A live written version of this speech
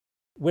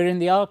We're in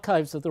the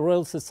archives of the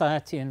Royal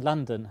Society in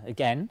London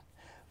again,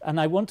 and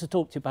I want to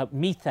talk to you about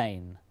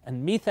methane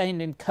and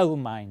methane in coal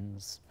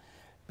mines,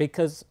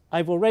 because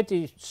I've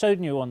already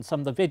shown you on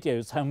some of the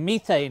videos how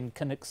methane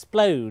can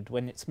explode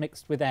when it's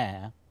mixed with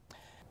air.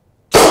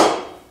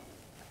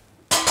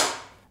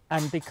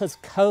 And because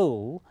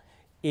coal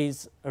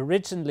is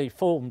originally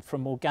formed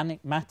from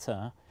organic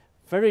matter,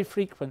 very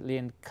frequently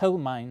in coal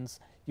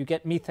mines you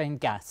get methane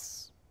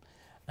gas.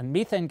 And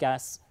methane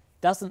gas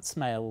doesn't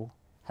smell,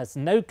 has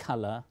no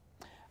colour,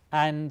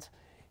 and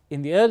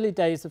in the early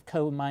days of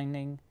coal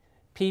mining,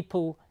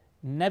 people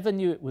never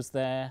knew it was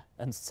there,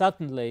 and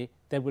suddenly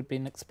there would be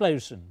an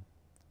explosion.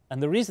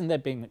 And the reason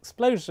there'd be an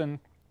explosion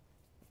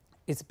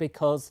is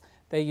because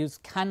they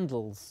used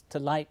candles to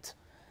light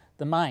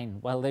the mine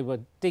while they were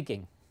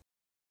digging.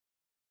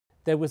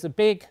 There was a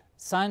big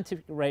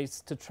scientific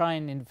race to try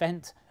and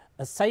invent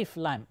a safe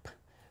lamp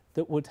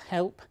that would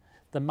help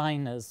the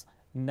miners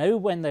know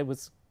when there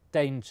was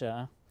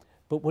danger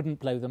but wouldn't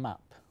blow them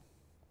up.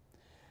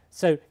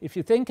 So if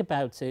you think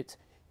about it,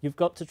 you've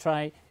got to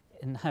try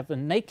and have a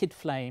naked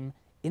flame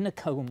in a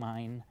coal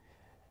mine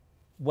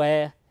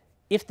where,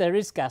 if there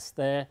is gas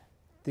there,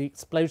 the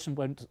explosion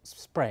won't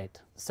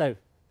spread. So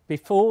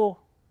before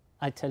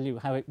I tell you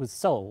how it was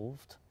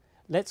solved,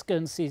 let's go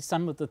and see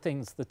some of the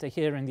things that are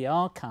here in the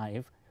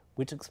archive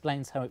which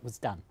explains how it was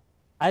done.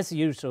 As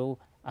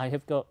usual, I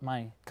have got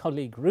my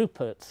colleague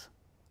Rupert,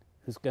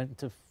 who's going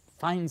to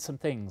find some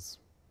things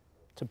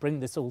to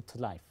bring this all to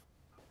life.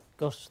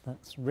 Gosh,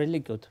 that's really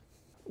good.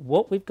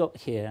 What we've got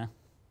here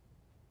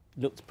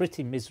looks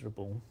pretty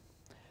miserable,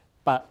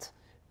 but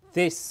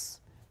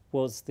this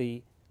was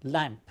the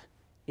lamp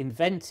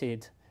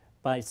invented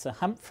by Sir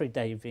Humphry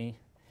Davy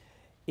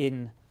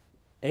in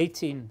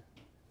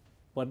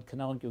one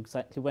can argue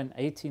exactly when,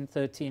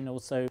 1813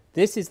 or so.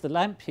 This is the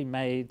lamp he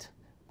made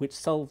which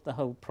solved the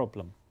whole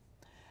problem.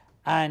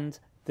 And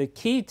the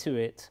key to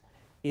it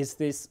is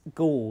this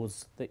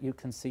gauze that you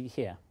can see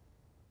here.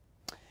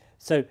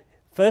 So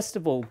first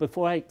of all,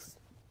 before I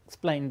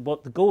explain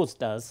what the gauze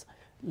does,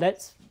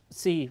 let's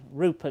see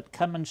Rupert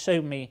come and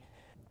show me.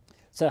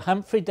 So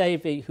Humphry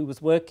Davy, who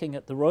was working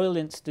at the Royal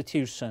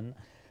Institution,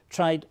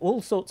 tried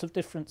all sorts of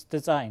different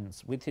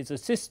designs with his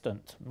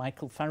assistant,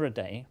 Michael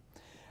Faraday,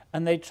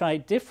 and they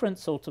tried different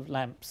sort of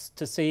lamps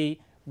to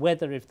see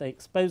whether if they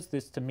exposed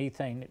this to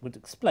methane it would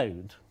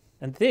explode.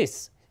 And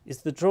this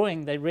is the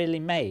drawing they really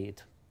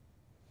made.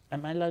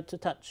 Am I allowed to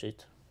touch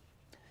it?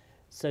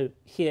 So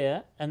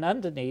here and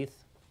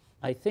underneath,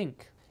 I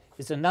think,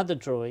 is another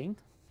drawing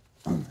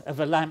of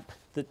a lamp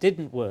that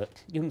didn't work.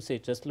 You can see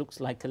it just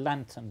looks like a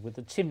lantern with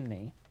a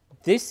chimney.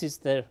 This is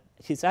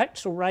his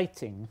actual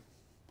writing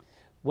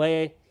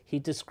where he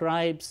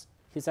describes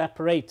his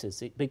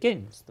apparatus. It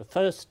begins, the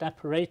first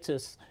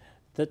apparatus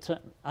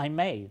that I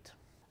made.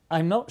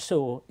 I'm not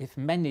sure if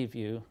many of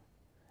you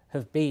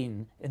have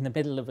been in the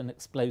middle of an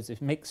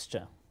explosive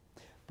mixture,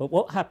 but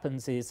what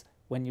happens is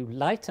when you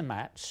light a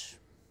match,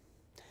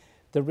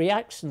 the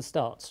reaction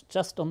starts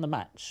just on the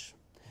match.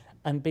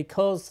 And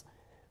because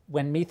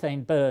when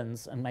methane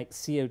burns and makes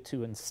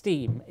CO2 and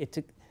steam, it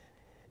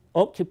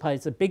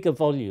occupies a bigger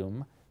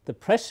volume, the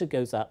pressure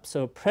goes up,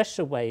 so a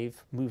pressure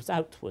wave moves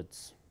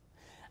outwards.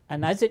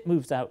 And as it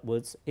moves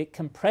outwards, it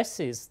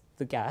compresses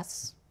the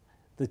gas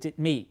that it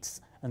meets,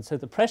 and so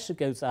the pressure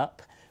goes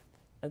up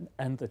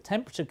and the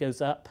temperature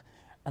goes up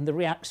and the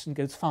reaction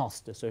goes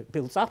faster, so it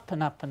builds up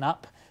and up and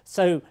up.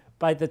 So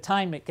by the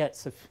time it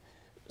gets a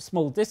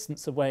small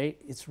distance away,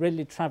 it's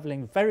really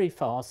travelling very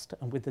fast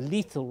and with a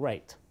lethal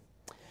rate.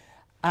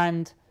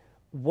 And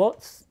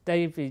what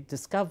Davy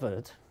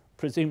discovered,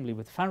 presumably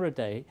with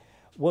Faraday,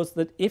 was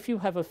that if you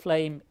have a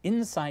flame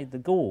inside the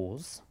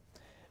gauze,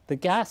 the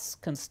gas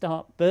can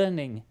start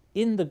burning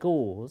in the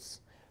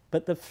gauze,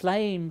 but the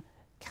flame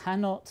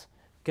cannot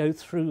go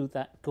through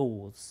that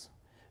gauze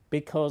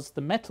because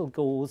the metal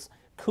gauze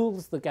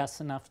cools the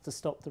gas enough to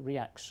stop the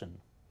reaction.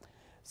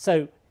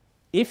 So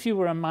if you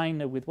were a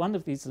miner with one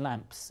of these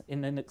lamps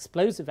in an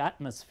explosive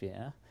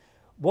atmosphere,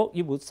 what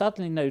you will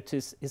suddenly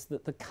notice is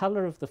that the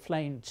colour of the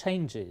flame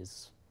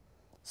changes,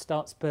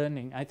 starts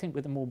burning, I think,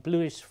 with a more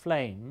bluish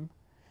flame,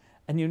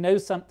 and you know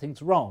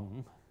something's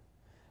wrong,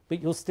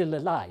 but you're still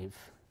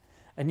alive,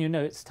 and you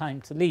know it's time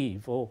to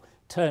leave or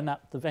turn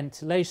up the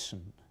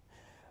ventilation.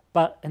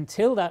 But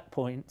until that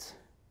point,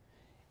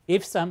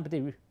 if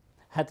somebody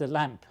had a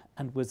lamp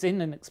and was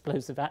in an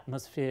explosive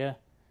atmosphere,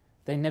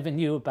 they never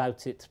knew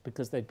about it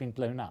because they'd been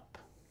blown up.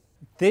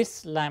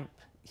 This lamp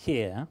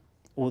here,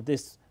 or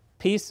this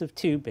piece of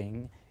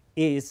tubing,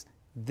 is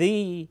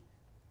the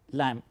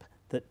lamp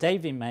that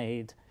Davy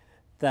made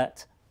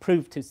that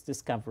proved his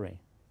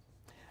discovery.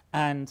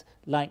 And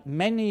like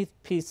many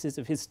pieces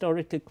of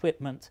historic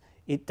equipment,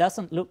 it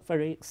doesn't look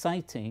very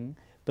exciting,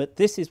 but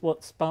this is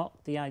what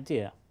sparked the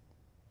idea.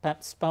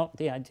 Perhaps sparked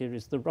the idea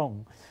is the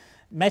wrong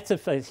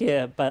metaphor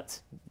here, but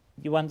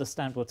you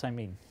understand what I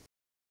mean.